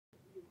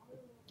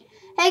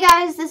Hey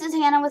guys, this is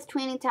Hannah with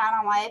Tweenie Town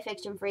on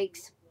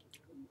yafictionfreaks.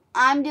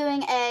 I'm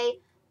doing a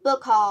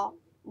book haul.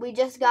 We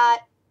just got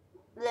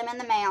them in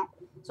the mail,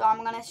 so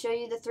I'm going to show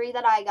you the 3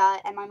 that I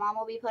got, and my mom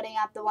will be putting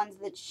up the ones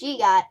that she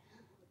got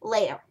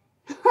later.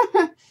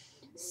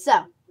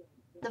 So,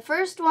 the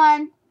first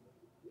one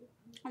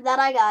that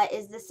I got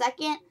is the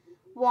second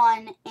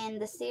one in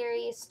the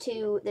series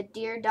to the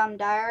Dear Dumb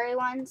Diary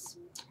ones,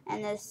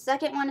 and the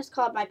second one is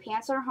called My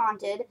Pants Are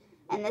Haunted,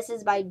 and this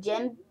is by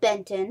Jim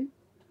Benton.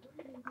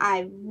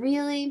 I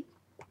really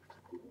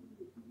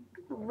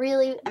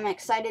am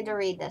excited to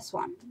read this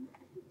one.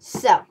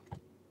 So,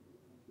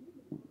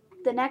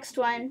 the next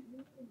one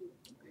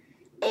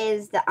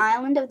is The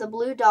Island of the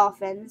Blue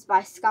Dolphins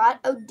by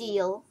Scott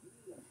O'Deal.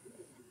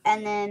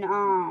 And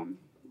then,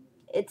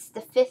 it's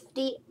the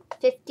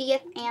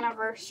 50th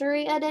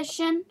anniversary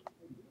edition.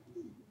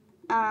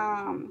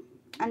 And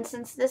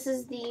since this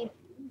isn't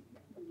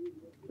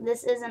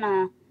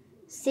a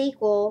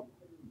sequel,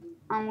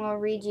 I'm going to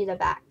read you the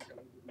back.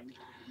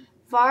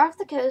 Far off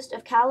the coast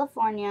of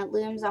California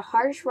looms a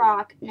harsh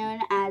rock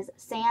known as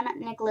San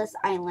Nicolas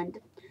Island.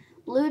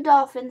 Blue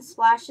dolphins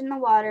splash in the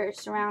water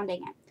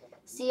surrounding it.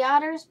 Sea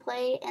otters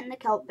play in the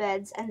kelp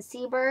beds, and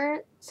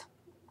seabirds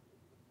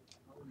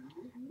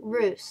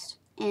roost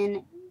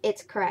in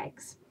its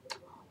crags.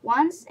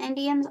 Once,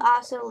 Indians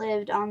also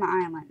lived on the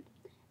island,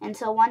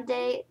 until one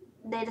day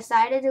they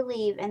decided to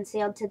leave and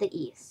sailed to the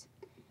east.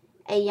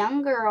 A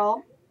young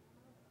girl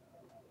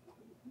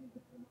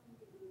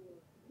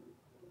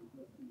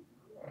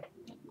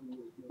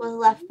was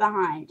left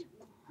behind.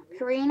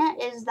 Karina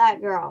is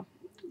that girl.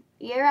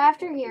 Year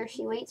after year,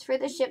 she waits for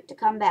the ship to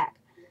come back,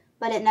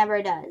 but it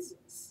never does.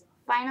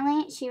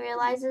 Finally, she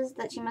realizes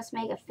that she must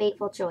make a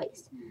fateful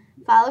choice.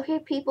 Follow her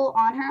people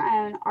on her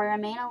own or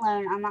remain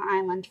alone on the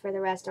island for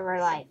the rest of her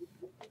life.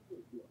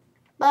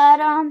 But,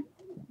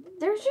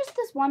 there's just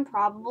this one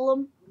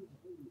problem.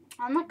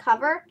 On the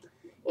cover,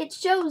 it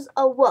shows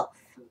a wolf.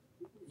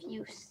 If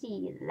you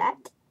see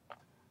that.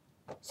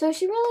 So is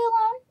she really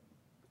alone?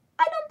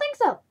 I don't think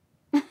so.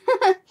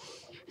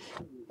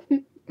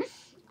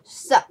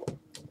 So,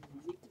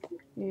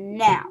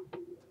 now,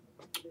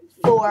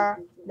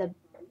 for the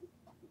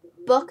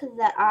book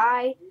that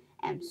I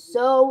am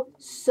so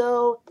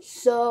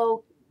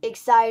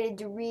excited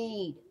to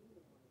read.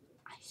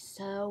 I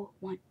so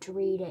want to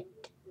read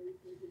it.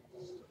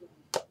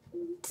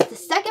 It's the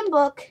second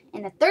book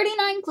in the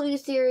 39 Clue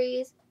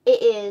series.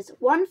 It is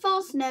One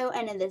False Note,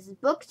 and it is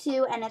book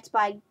 2, and it's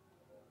by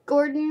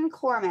Gordon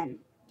Corman.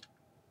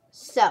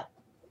 So,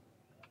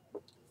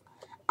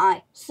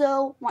 I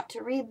so want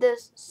to read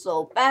this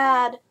so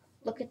bad.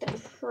 Look at the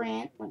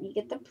print. Let me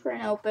get the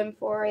print open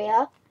for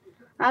you.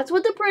 That's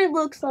what the print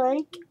looks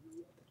like.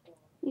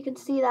 You can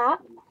see that.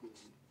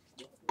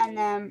 And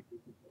then,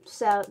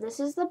 so this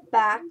is the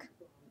back.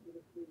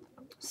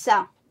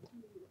 So,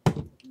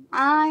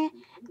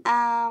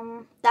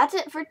 that's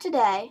it for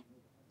today.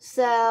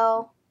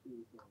 So,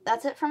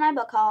 that's it for my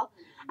book haul.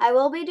 I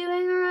will be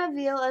doing a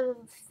review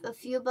of a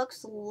few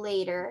books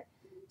later.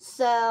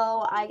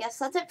 So, I guess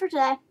that's it for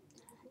today.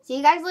 See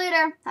you guys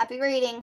later. Happy reading.